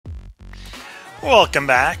Welcome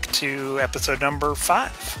back to episode number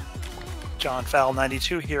 5. Johnfal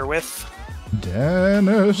 92 here with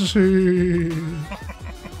Denasy.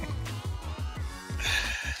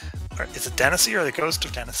 Is it Denasy or the Ghost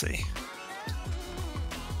of Denasy?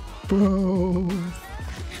 Both.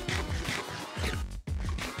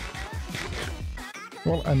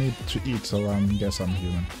 Well, I need to eat, so I guess I'm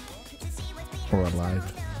human. Or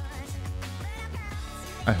alive.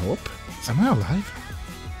 I hope. Am I alive?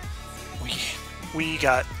 We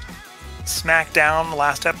got smacked down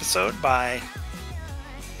last episode by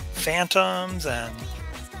phantoms and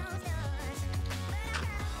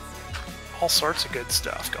all sorts of good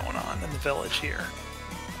stuff going on in the village here.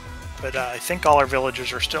 But I think all our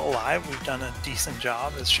villagers are still alive. We've done a decent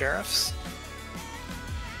job as sheriffs.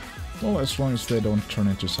 Well, as long as they don't turn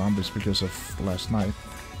into zombies because of last night.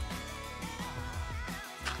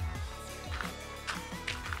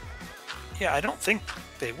 Yeah, I don't think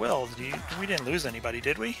they will. We didn't lose anybody,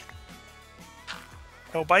 did we?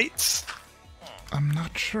 No bites? I'm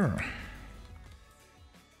not sure.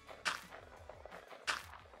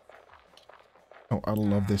 Oh, I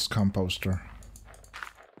love this composter.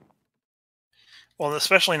 Well,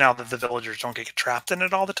 especially now that the villagers don't get trapped in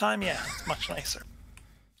it all the time. Yeah, it's much nicer.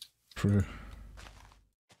 True.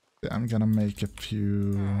 Yeah, I'm gonna make a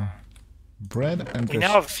few bread and we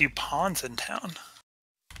now have a few ponds in town,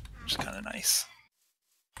 which is kind of nice.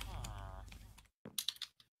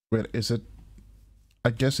 Wait, is it? I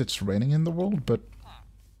guess it's raining in the world, but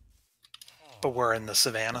we're in the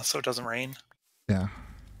savannah, so it doesn't rain. Yeah.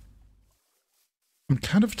 I'm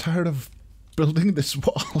kind of tired of building this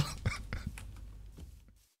wall.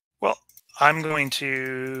 Well, I'm going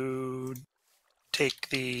to take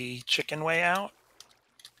the chicken way out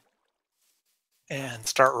and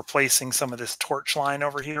start replacing some of this torch line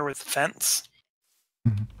over here with the fence,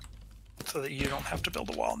 so that you don't have to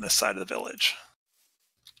build a wall on this side of the village.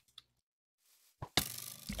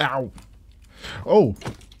 Ow! Oh!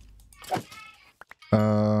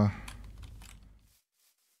 Okay.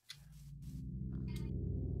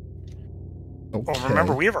 Well,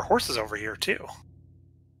 remember, we have our horses over here, too.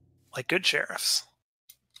 Like good sheriffs.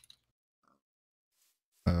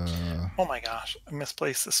 Oh my gosh, I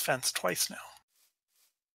misplaced this fence twice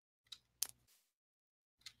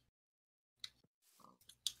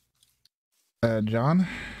now. John?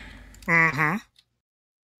 Mm-hmm.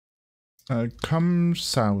 Come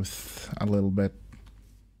south a little bit.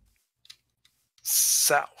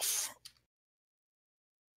 South.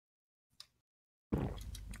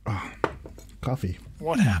 Oh, coffee.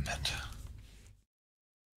 What happened?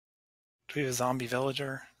 Do we have a zombie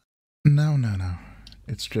villager? No.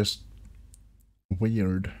 It's just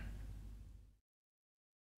weird.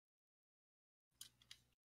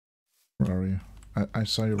 Where are you? I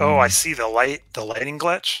saw you. Oh, I see the lighting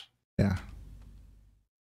glitch. Yeah.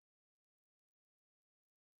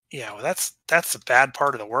 Yeah, well, that's a bad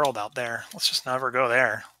part of the world out there. Let's just never go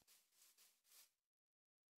there.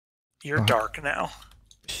 You're dark now.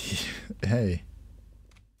 Hey.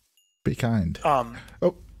 Be kind. Oh.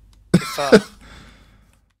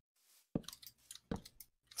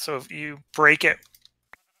 So if you break it,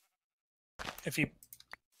 if you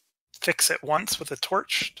fix it once with a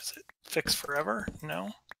torch, does it fix forever?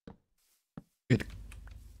 No? It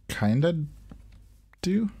kinda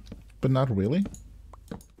do, but not really.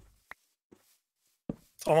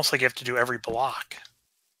 It's almost like you have to do every block.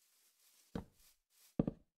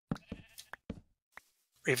 You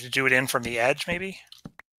have to do it in from the edge, maybe?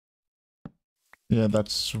 Yeah,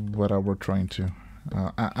 that's what I were trying to.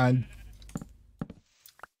 I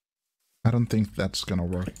don't think that's gonna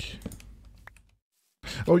work.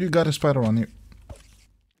 Oh, you got a spider on you.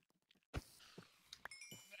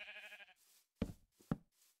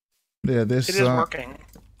 Yeah, this it is working.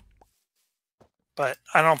 But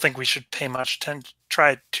I don't think we should pay much attention.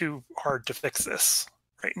 Try too hard to fix this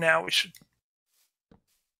right now. We should.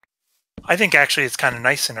 I think actually it's kind of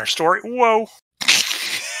nice in our story. Whoa!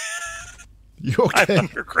 You okay? I'm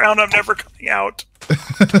underground. I'm never coming out.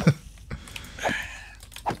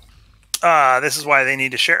 This is why they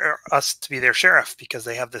need to us to be their sheriff, because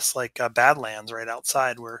they have this like Badlands right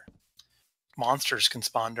outside where monsters can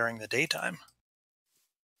spawn during the daytime.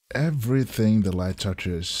 Everything the light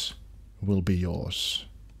touches will be yours.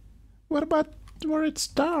 What about where it's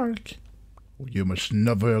dark? You must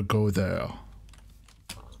never go there.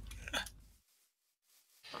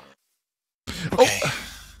 Okay. Oh.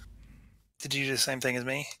 Did you do the same thing as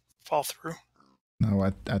me? Fall through? No,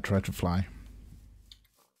 I tried to fly.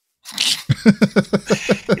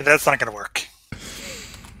 Yeah, that's not going to work.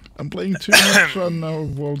 I'm playing too much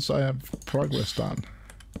on worlds I have progressed on.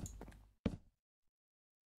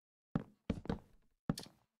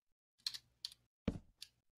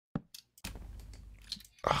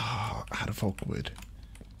 Oh, out of oak wood.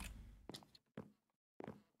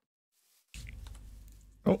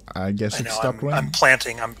 Oh, I guess it stopped raining. I'm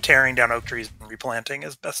planting. I'm tearing down oak trees and replanting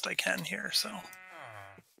as best I can here. So.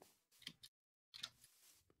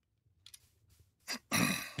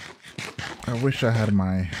 I wish I had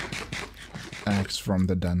my axe from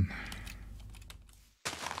the den.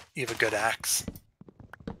 You have a good axe.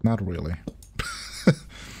 Not really.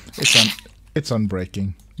 It's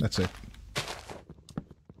unbreaking. That's it.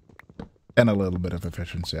 And a little bit of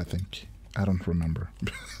efficiency, I think. I don't remember.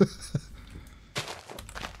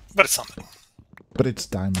 But it's something. But it's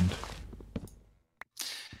diamond.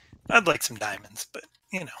 I'd like some diamonds, but,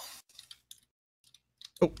 you know.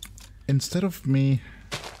 Oh, instead of me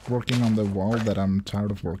working on the wall that I'm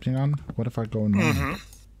tired of working on, what if I go and mine? Mm-hmm.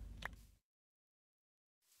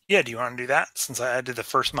 Yeah, do you want to do that? Since I did the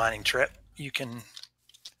first mining trip, you can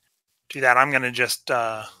do that. I'm going to just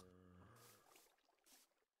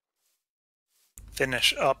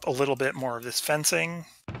finish up a little bit more of this fencing.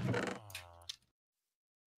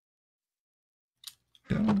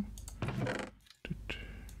 Yeah.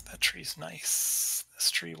 That tree's nice.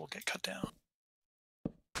 This tree will get cut down.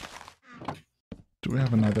 Do we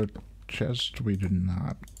have another chest? We do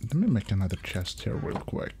not. Let me make another chest here real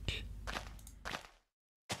quick.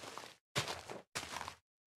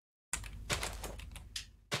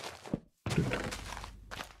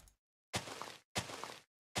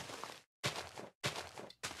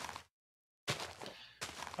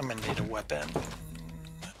 I'm going to need a weapon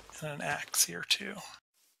and an axe here too.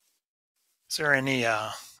 Is there any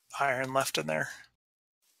iron left in there?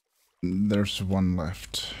 There's one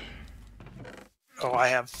left. Oh, I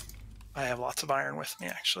have lots of iron with me,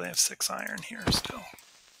 actually. I have 6 iron here still.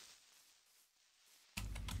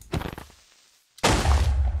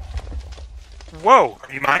 Whoa!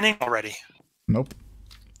 Are you mining already? Nope.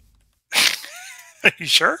 Are you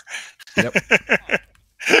sure? Yep.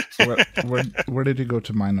 Where did you go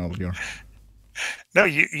to mine earlier? No,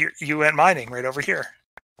 you went mining right over here.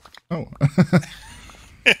 Oh.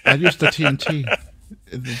 I used the TNT.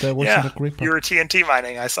 There wasn't a creeper. You were TNT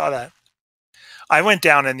mining. I saw that. I went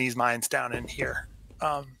down in these mines down in here.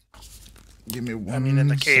 Give me one. I mean, in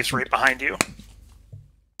the caves right behind you.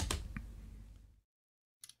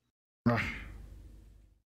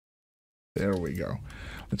 There we go.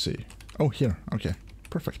 Let's see. Oh, here. Okay.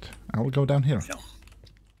 Perfect. I will go down here. Yeah.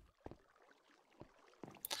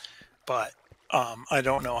 But I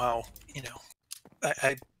don't know how, you know,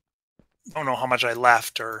 I don't know how much I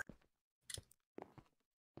left, or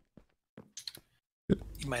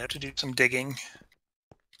you might have to do some digging.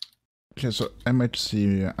 Okay, so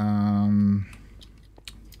MHC,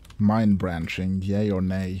 mine branching, yay or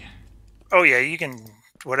nay? Oh yeah, you can,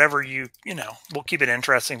 whatever you know, we'll keep it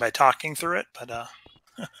interesting by talking through it, but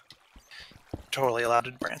totally allowed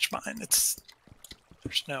to branch mine. It's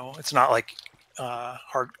not like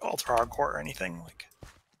ultra hardcore or anything like.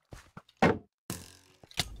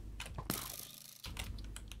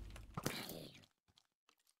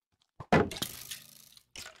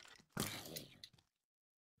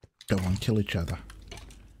 Go on, kill each other.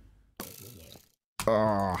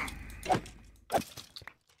 Oh.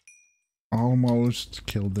 Almost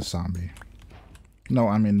killed the zombie. No,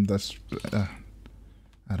 I mean, that's... I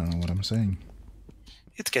don't know what I'm saying.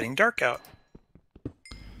 It's getting dark out.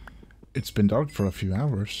 It's been dark for a few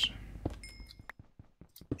hours.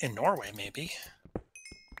 In Norway, maybe.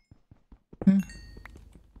 Yeah.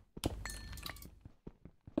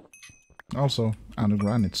 Also,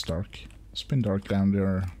 underground it's dark. It's been dark down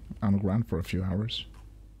there underground for a few hours.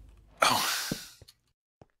 Oh.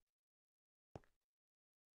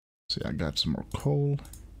 See, I got some more coal.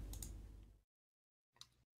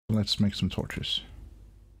 Let's make some torches.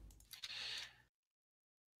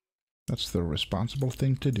 That's the responsible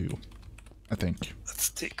thing to do, I think.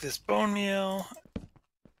 Let's take this bone meal.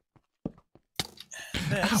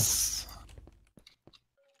 And this.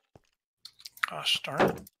 Ow. Gosh darn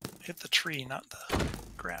it. Hit the tree, not the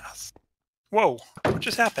grass. Whoa, what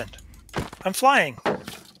just happened? I'm flying.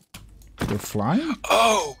 You're flying?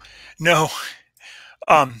 Oh, no.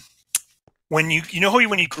 When you know how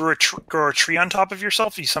when you grow a tree on top of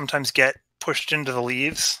yourself, you sometimes get pushed into the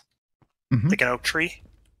leaves, like an oak tree?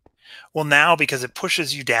 Well, now, because it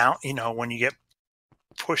pushes you down, you know, when you get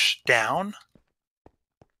pushed down.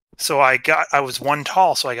 So I was one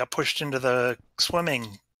tall, so I got pushed into the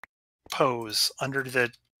swimming pose under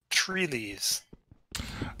the tree leaves.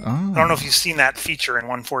 Oh. I don't know if you've seen that feature in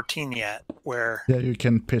 1.14 yet, where... Yeah, you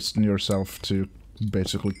can piston yourself to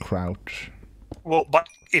basically crouch. Well, but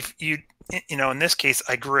if you know, in this case,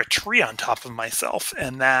 I grew a tree on top of myself,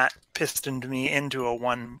 and that pistoned me into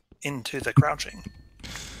the crouching.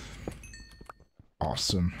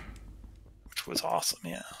 awesome. Which was awesome,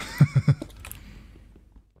 yeah.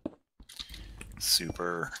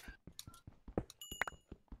 Super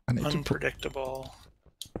unpredictable.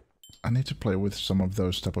 I need to play with some of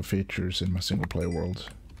those type of features in my single-player world.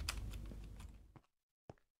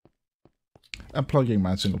 I'm plugging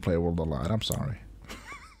my single-player world a lot, I'm sorry.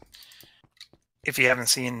 If you haven't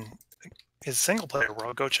seen his single-player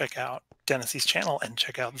world, go check out Denasy's channel and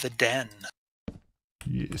check out The Den.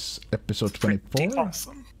 Yes, episode 24.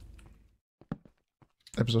 Awesome.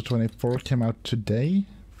 Episode 24 came out today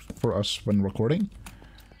for us when recording.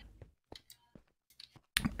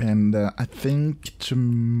 And I think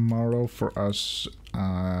tomorrow for us,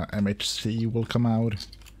 MHC will come out.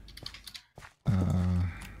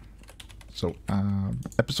 So,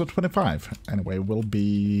 episode 25, anyway, will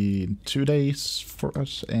be in 2 days for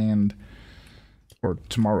us, and... Or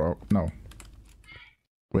tomorrow, no.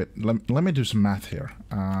 Wait, let me do some math here.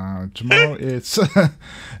 Tomorrow it's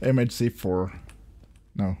MHC 4.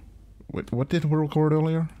 No. Wait, what did we record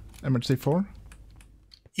earlier? MHC 4?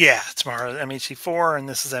 Yeah, tomorrow MHC 4, and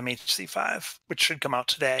this is MHC 5, which should come out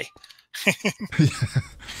today.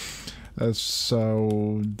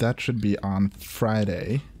 So that should be on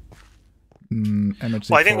Friday. MHC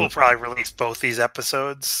well, I think we'll probably release both these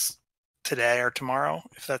episodes today or tomorrow,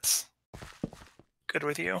 if that's good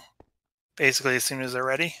with you. Basically, as soon as they're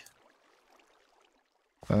ready.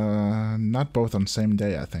 Not both on the same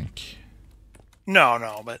day, I think.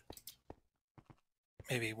 No, but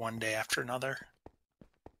maybe one day after another.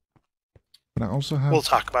 But I also have... We'll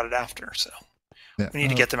talk about it after, so yeah, we need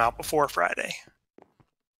to get them out before Friday.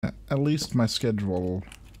 At least my schedule,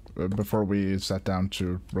 before we sat down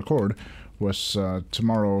to record, was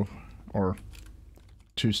tomorrow or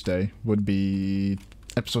Tuesday would be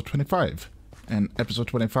episode 25. And episode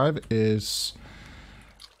 25 is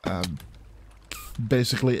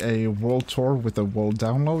basically a world tour with a world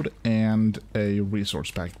download and a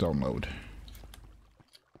resource pack download.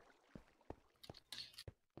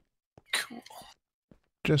 Cool.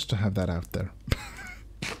 Just to have that out there.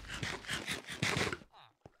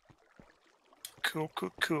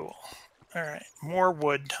 Cool. Alright, more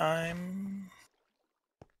wood time.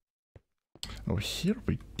 Oh, here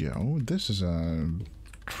we go. This is a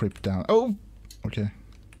trip down. Oh! Okay.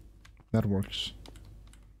 That works.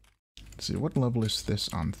 Let's see, what level is this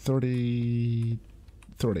on? 30...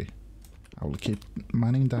 30. I will keep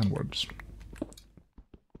mining downwards.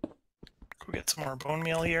 We'll get some more bone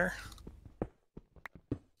meal here.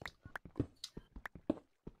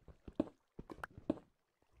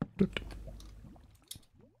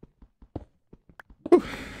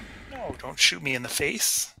 No, don't shoot me in the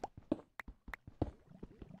face.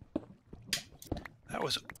 That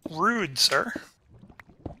was rude, sir.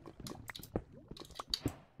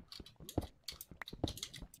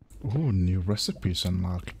 Ooh, new recipes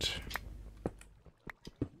unlocked.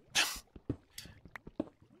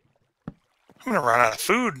 I'm gonna run out of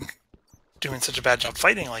food doing such a bad job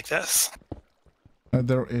fighting like this.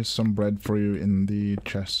 There is some bread for you in the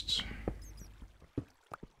chest.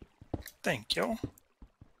 Thank you.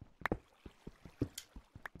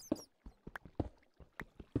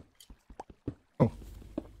 Oh.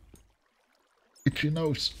 Itchy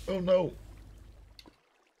nose. Oh no.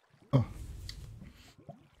 Oh.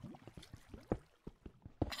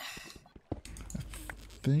 I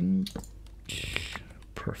think...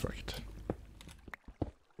 Perfect.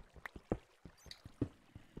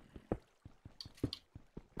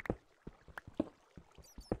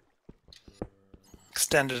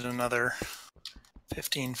 Extended another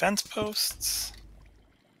 15 fence posts.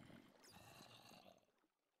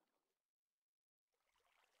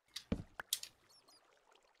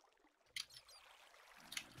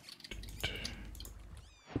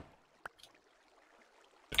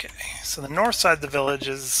 Okay, so the north side of the village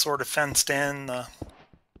is sort of fenced in. The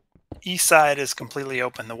east side is completely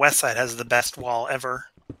open. The west side has the best wall ever.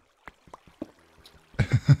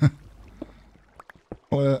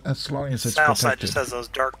 Well, as long as it's South protected. side just has those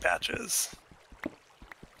dark patches.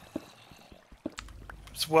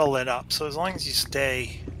 It's well lit up, so as long as you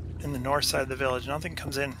stay in the north side of the village, nothing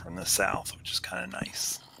comes in from the south, which is kind of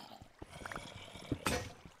nice.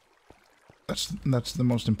 That's the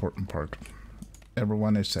most important part.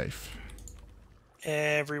 Everyone is safe.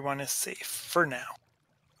 Everyone is safe for now.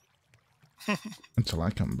 Until I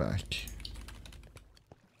come back.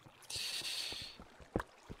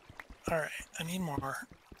 Alright, I need more.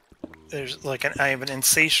 There's like I have an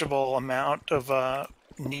insatiable amount of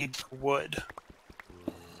need for wood.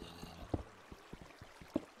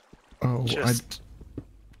 Oh, I just...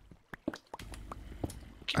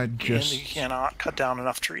 You cannot cut down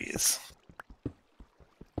enough trees.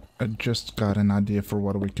 I just got an idea for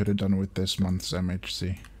what we could have done with this month's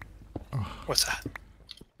MHC. Oh. What's that?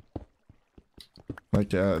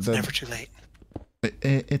 Like, it's never too late.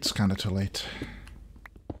 It's kind of too late.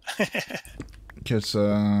 Because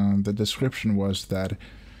the description was that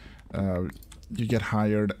you get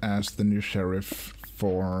hired as the new sheriff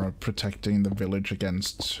for protecting the village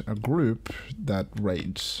against a group that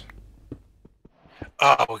raids.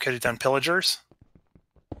 Oh, we could have done pillagers?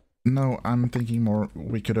 No, I'm thinking more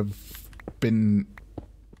we could have been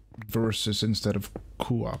versus instead of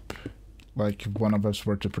co-op. Like, one of us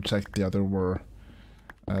were to protect, the other were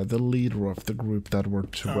the leader of the group that were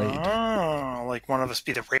to raid. Oh, like one of us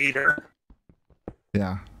be the raider.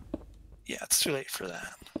 Yeah. Yeah, it's too late for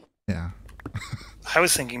that. Yeah. I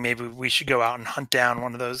was thinking maybe we should go out and hunt down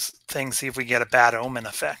one of those things, see if we get a bad omen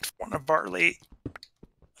effect for one of our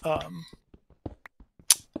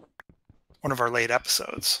late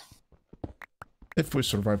episodes. If we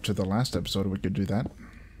survive to the last episode, we could do that.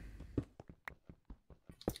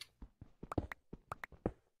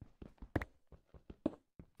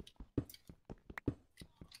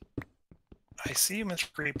 I see you,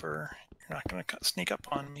 Mr. Creeper. You're not going to sneak up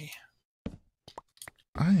on me.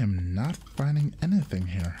 I am not finding anything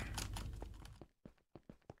here.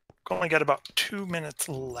 We've only got about 2 minutes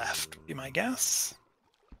left, would be my guess.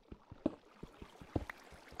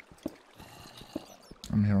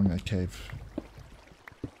 I'm hearing a cave.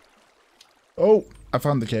 Oh, I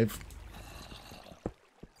found the cave.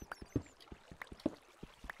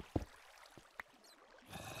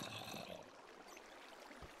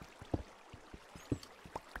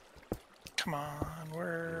 Come on,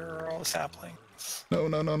 where are all the saplings? No,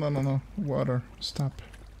 no, no, no, no, no. Water, stop.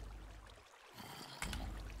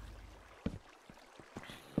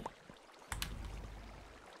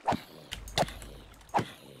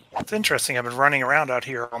 It's interesting, I've been running around out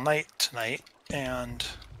here all night tonight, and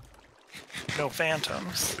no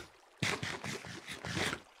phantoms.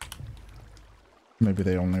 Maybe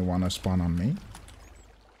they only want to spawn on me?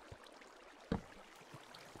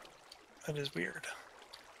 That is weird.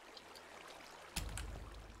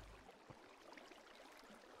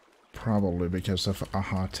 Probably because of a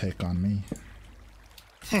hot take on me.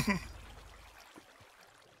 The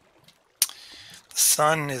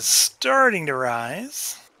sun is starting to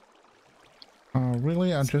rise. Oh,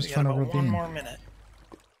 really? I just found a ravine. One more minute.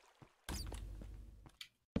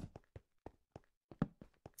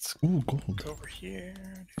 Ooh, gold. Go over here,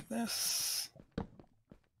 do this.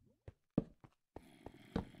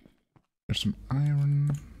 There's some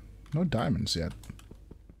iron. No diamonds yet.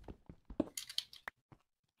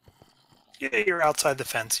 Yeah, you're outside the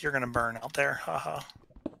fence. You're gonna burn out there. Haha.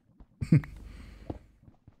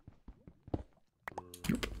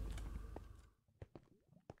 Yep.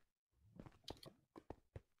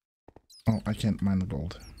 Oh, I can't mine the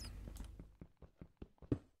gold.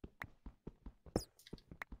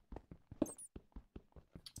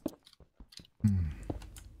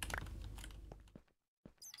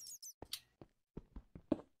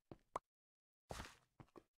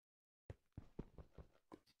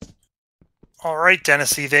 All right,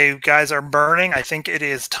 Denasy, they guys are burning. I think it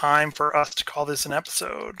is time for us to call this an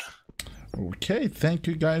episode. Okay, thank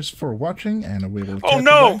you guys for watching, and we will. Oh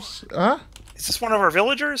no! Huh? Is this one of our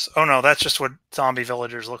villagers? Oh no, that's just what zombie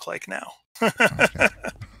villagers look like now. Okay.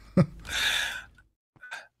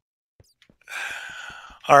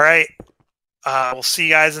 All right. We'll see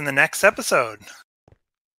you guys in the next episode.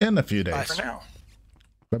 In a few days. Bye for now.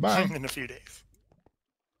 Bye-bye. In a few days.